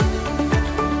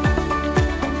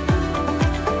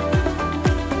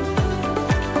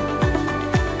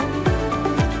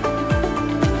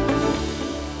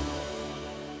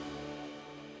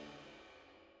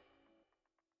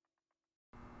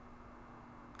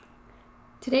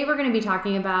Today we're going to be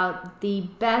talking about the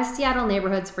best Seattle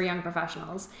neighborhoods for young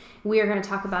professionals. We are going to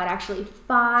talk about actually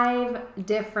 5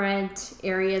 different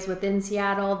areas within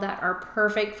Seattle that are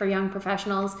perfect for young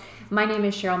professionals. My name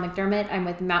is Cheryl McDermott. I'm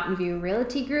with Mountain View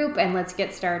Realty Group, and let's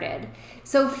get started.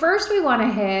 So first we want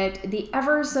to hit the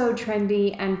ever so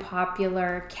trendy and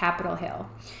popular Capitol Hill.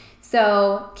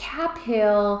 So Cap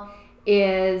Hill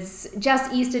is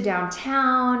just east of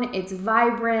downtown. It's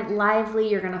vibrant,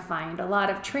 lively. You're going to find a lot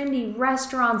of trendy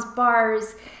restaurants,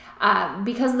 bars.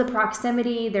 Because of the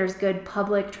proximity, there's good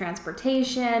public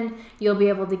transportation. You'll be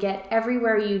able to get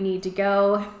everywhere you need to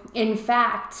go. In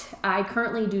fact, I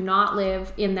currently do not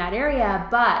live in that area,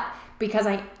 but because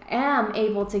I am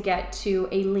able to get to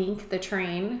a link, the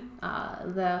train,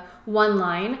 the one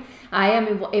line, I am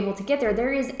able to get there.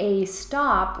 There is a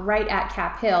stop right at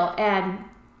Cap Hill, and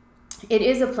it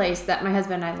is a place that my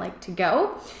husband and I like to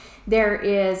go. There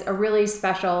is a really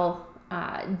special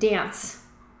dance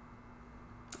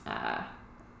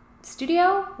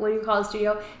studio. What do you call a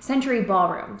studio? Century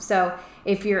Ballroom. So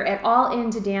if you're at all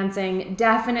into dancing,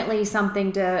 definitely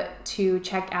something to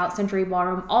check out, Century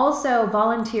Ballroom. Also,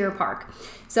 Volunteer Park.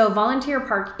 So Volunteer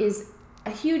Park is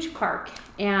a huge park,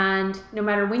 and no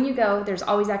matter when you go, there's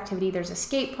always activity. There's a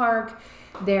skate park.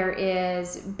 There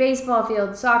is baseball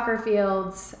fields, soccer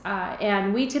fields,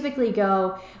 and we typically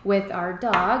go with our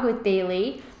dog, with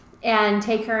Bailey, and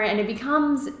take her, and it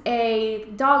becomes a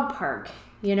dog park.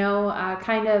 You know,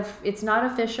 kind of, it's not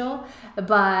official,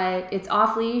 but it's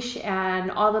off leash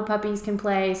and all the puppies can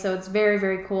play. So it's very,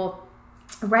 very cool.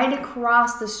 Right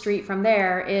across the street from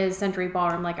there is Century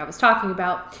Ballroom, like I was talking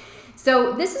about.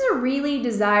 So this is a really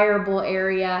desirable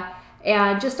area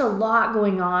and just a lot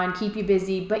going on, keep you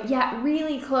busy, but yet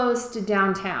really close to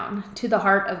downtown, to the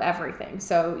heart of everything.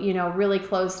 So, you know, really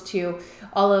close to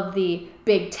all of the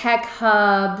big tech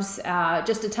hubs,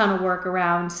 just a ton of work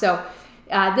around. So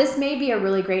this may be a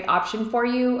really great option for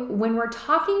you. When we're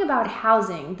talking about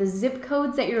housing, the zip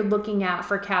codes that you're looking at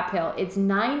for Cap Hill, it's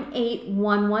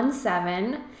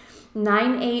 98117,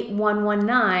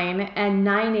 98119, and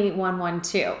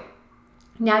 98112.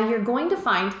 Now you're going to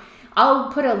find,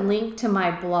 I'll put a link to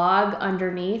my blog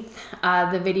underneath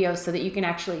the video so that you can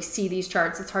actually see these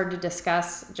charts. It's hard to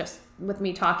discuss just with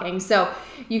me talking, so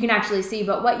you can actually see.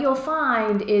 But what you'll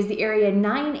find is the area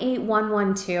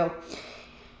 98112.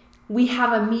 We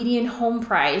have a median home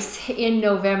price in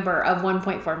November of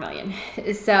 $1.4 million.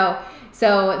 So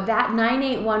that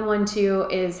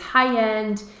 98112 is high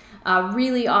end,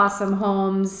 really awesome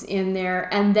homes in there.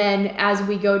 And then as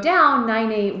we go down,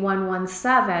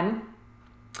 98117,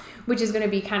 which is going to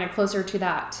be kind of closer to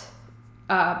that.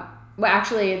 Well,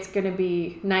 actually, it's going to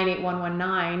be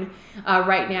 98119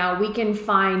 right now. We can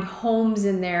find homes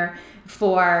in there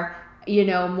for, you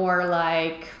know, more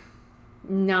like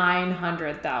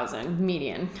 900,000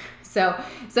 median. So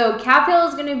Cap Hill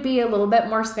is going to be a little bit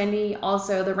more spendy.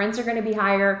 Also, the rents are going to be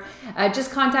higher. Just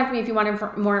contact me if you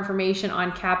want more information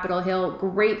on Capitol Hill.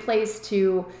 Great place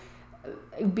to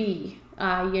be.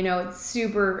 You know, it's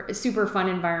super, super fun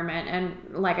environment.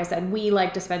 And like I said, we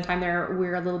like to spend time there.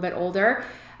 We're a little bit older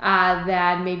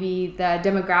than maybe the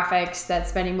demographics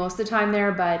that's spending most of the time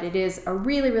there, but it is a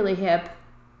really, really hip,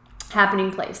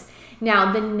 happening place.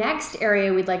 Now, the next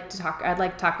area I'd like to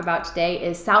talk about today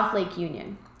is South Lake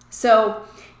Union. So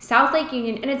South Lake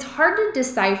Union, and it's hard to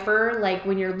decipher, like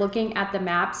when you're looking at the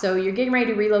map. So you're getting ready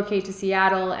to relocate to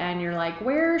Seattle and you're like,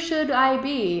 where should I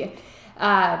be?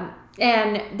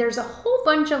 And there's a whole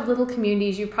bunch of little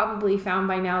communities you probably found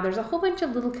by now. There's a whole bunch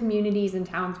of little communities and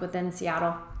towns within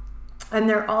Seattle, and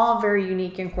they're all very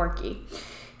unique and quirky.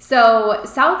 So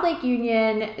South Lake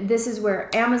Union, this is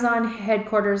where Amazon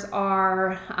headquarters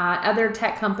are, other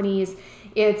tech companies.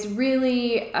 It's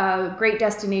really a great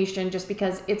destination just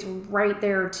because it's right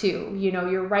there too. You know,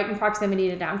 you're right in proximity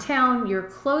to downtown. You're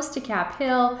close to Cap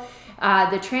Hill.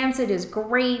 The transit is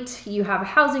great. You have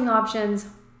housing options.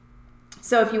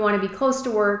 So if you want to be close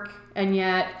to work and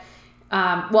yet,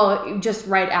 just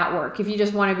right at work. If you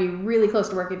just want to be really close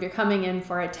to work, if you're coming in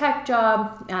for a tech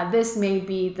job, this may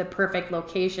be the perfect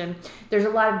location. There's a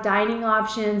lot of dining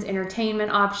options,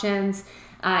 entertainment options,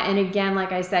 and again,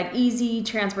 like I said, easy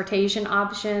transportation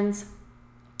options.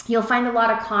 You'll find a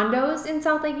lot of condos in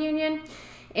South Lake Union,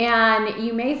 and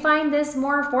you may find this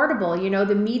more affordable. You know,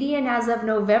 the median as of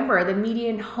November, the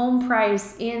median home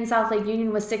price in South Lake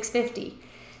Union was $650.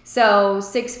 So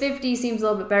 650 seems a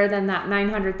little bit better than that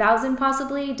 900,000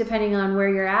 possibly, depending on where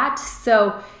you're at.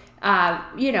 So,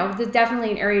 you know, there's definitely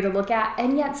an area to look at,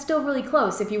 and yet still really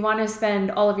close. If you want to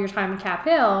spend all of your time in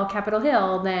Capitol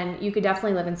Hill, then you could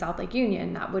definitely live in South Lake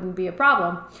Union. That wouldn't be a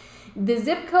problem. The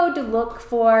zip code to look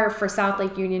for South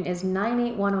Lake Union is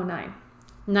 98109.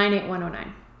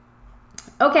 98109.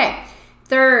 Okay,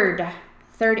 third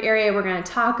area we're going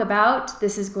to talk about,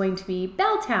 this is going to be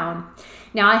Belltown.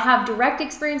 Now, I have direct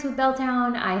experience with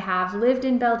Belltown. I have lived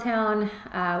in Belltown.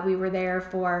 We were there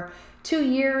for 2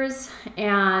 years,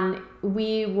 and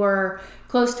we were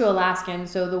close to Alaskan.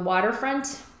 So the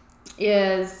waterfront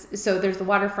there's the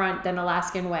waterfront, then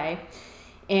Alaskan Way,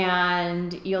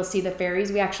 and you'll see the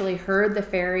ferries. We actually heard the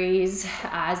ferries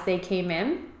as they came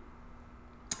in,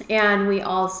 and we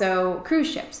also cruise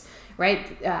ships.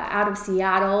 Right out of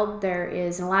Seattle, there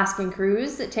is an Alaskan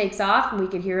cruise that takes off, and we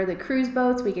could hear the cruise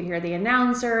boats. We could hear the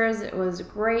announcers. It was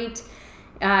great.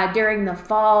 During the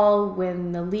fall,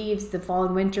 the fall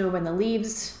and winter, when the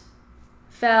leaves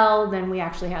fell, then we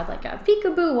actually had like a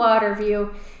peekaboo water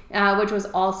view, which was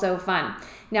also fun.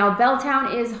 Now,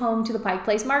 Belltown is home to the Pike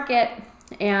Place Market,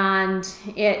 and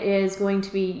it is going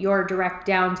to be your direct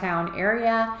downtown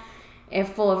area. It's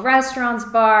full of restaurants,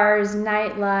 bars,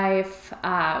 nightlife.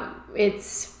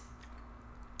 It's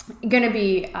going to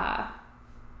be,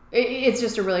 it's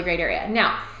just a really great area.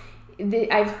 Now,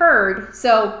 I've heard,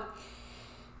 so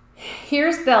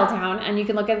here's Belltown, and you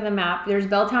can look at the map. There's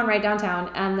Belltown right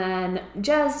downtown, and then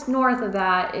just north of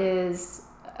that is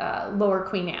Lower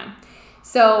Queen Anne.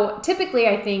 So typically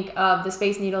I think of the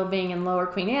Space Needle being in Lower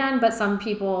Queen Anne, but some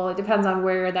people, it depends on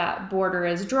where that border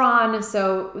is drawn.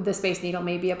 So the Space Needle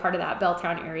may be a part of that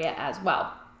Belltown area as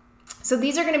well. So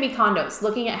these are going to be condos.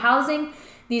 Looking at housing,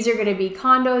 these are going to be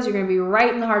condos. You're going to be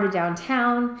right in the heart of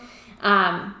downtown.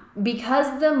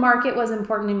 Because the market was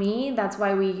important to me, that's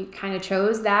why we kind of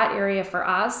chose that area for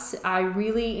us. I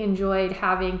really enjoyed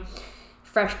having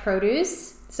fresh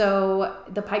produce. So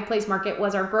the Pike Place Market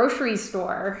was our grocery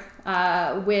store,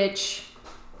 which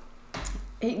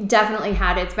definitely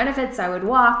had its benefits. I would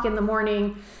walk in the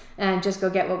morning and just go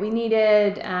get what we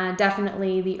needed.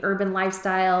 Definitely the urban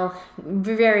lifestyle,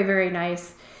 very, very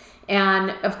nice.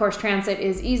 And of course, transit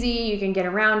is easy. You can get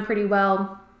around pretty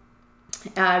well.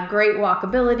 Great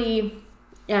walkability.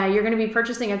 You're going to be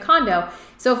purchasing a condo.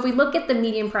 So if we look at the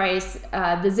median price,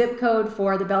 the zip code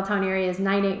for the Belltown area is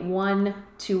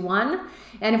 98121.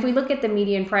 And if we look at the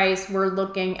median price, we're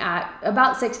looking at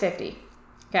about $650.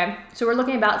 Okay, so we're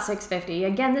looking at about $650.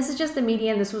 Again, this is just the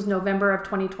median. This was November of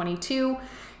 2022.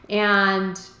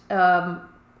 And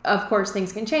of course,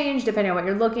 things can change depending on what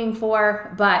you're looking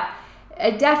for. But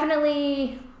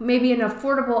definitely maybe an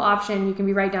affordable option. You can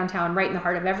be right downtown, right in the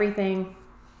heart of everything.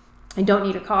 I don't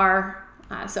need a car.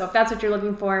 So if that's what you're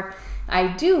looking for, I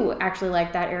do actually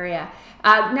like that area.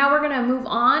 Now we're going to move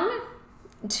on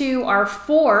to our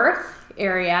fourth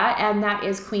area, and that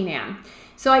is Queen Anne.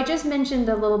 So I just mentioned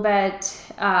a little bit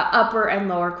upper and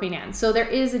lower Queen Anne. So there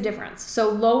is a difference. So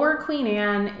lower Queen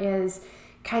Anne is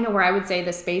kind of where I would say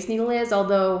the Space Needle is,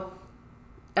 although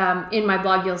in my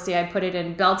blog you'll see I put it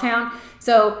in Belltown.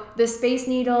 So the Space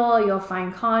Needle, you'll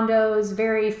find condos,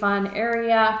 very fun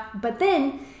area. But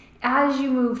then as you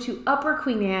move to Upper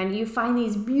Queen Anne, you find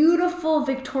these beautiful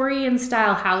Victorian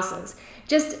style houses.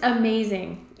 Just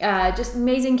amazing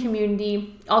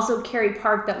community. Also Cary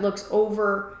Park that looks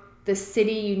over the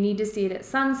city. You need to see it at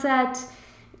sunset.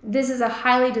 This is a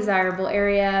highly desirable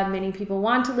area. Many people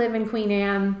want to live in Queen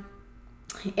Anne,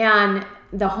 and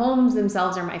the homes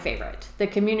themselves are my favorite. The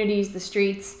communities, the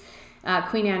streets,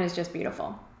 Queen Anne is just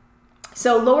beautiful.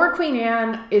 So Lower Queen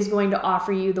Anne is going to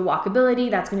offer you the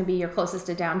walkability. That's going to be your closest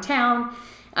to downtown,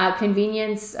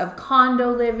 convenience of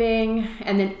condo living,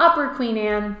 and then Upper Queen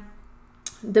Anne,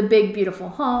 the big, beautiful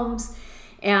homes.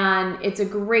 And it's a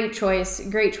great choice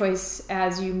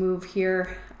as you move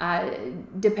here,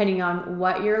 depending on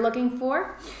what you're looking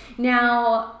for.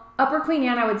 Now, Upper Queen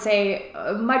Anne, I would say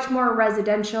much more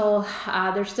residential.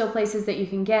 There's still places that you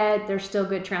can get. There's still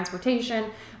good transportation,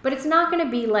 but it's not going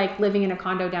to be like living in a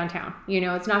condo downtown. You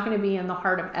know, it's not going to be in the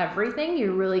heart of everything.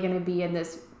 You're really going to be in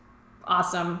this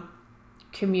awesome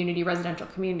community, residential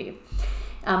community.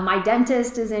 My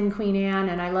dentist is in Queen Anne,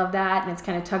 and I love that. And it's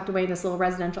kind of tucked away in this little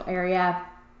residential area.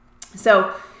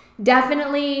 So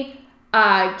definitely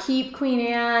keep Queen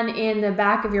Anne in the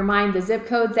back of your mind. The zip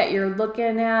codes that you're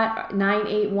looking at,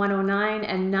 98109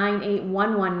 and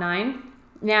 98119.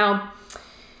 Now,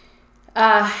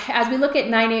 as we look at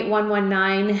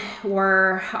 98119,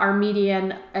 where our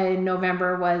median in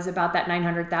November was about that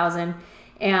 900,000,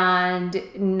 and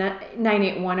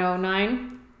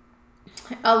 98109,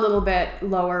 a little bit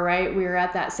lower, right? We were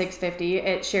at that 650.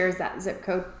 It shares that zip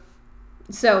code.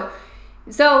 So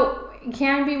it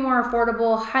can be more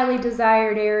affordable, highly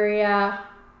desired area,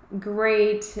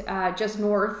 great, just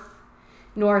north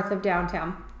of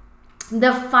downtown.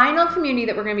 The final community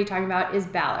that we're going to be talking about is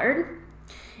Ballard,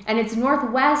 and it's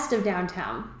northwest of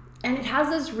downtown. And it has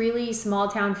this really small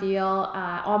town feel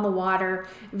on the water.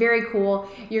 Very cool.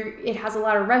 It has a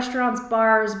lot of restaurants,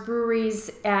 bars,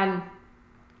 breweries, and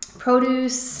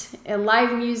produce and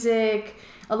live music.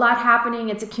 A lot happening.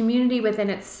 It's a community within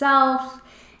itself.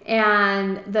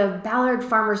 And the Ballard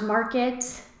Farmers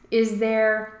Market is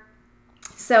there.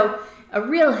 So a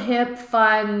real hip,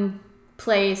 fun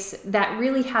place that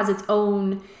really has its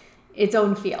own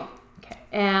feel. Okay.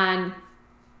 And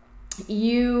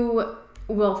you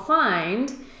will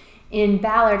find in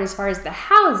Ballard, as far as the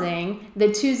housing,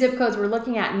 the 2 zip codes we're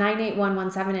looking at,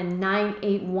 98117 and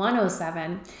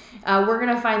 98107. We're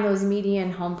going to find those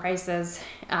median home prices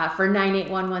for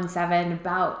 98117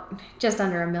 about just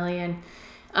under $1 million.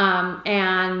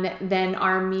 And then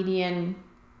our median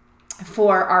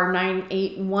for our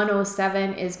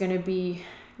 98107 is going to be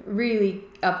really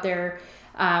up there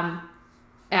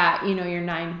at, your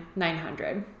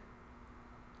 900.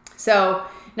 So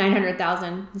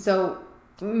 900,000. So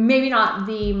maybe not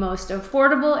the most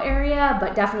affordable area,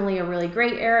 but definitely a really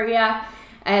great area.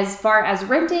 As far as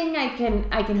renting, I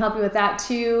can help you with that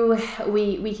too.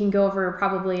 We can go over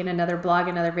probably in another blog,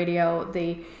 another video,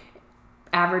 the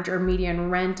average or median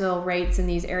rental rates in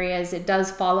these areas. It does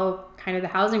follow kind of the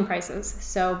housing prices.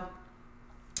 So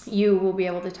you will be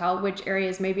able to tell which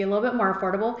areas may be a little bit more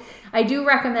affordable. I do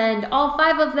recommend all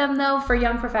 5 of them though for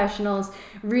young professionals.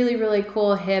 Really, really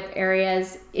cool, hip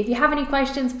areas. If you have any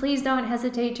questions, please don't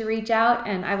hesitate to reach out,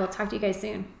 and I will talk to you guys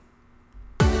soon.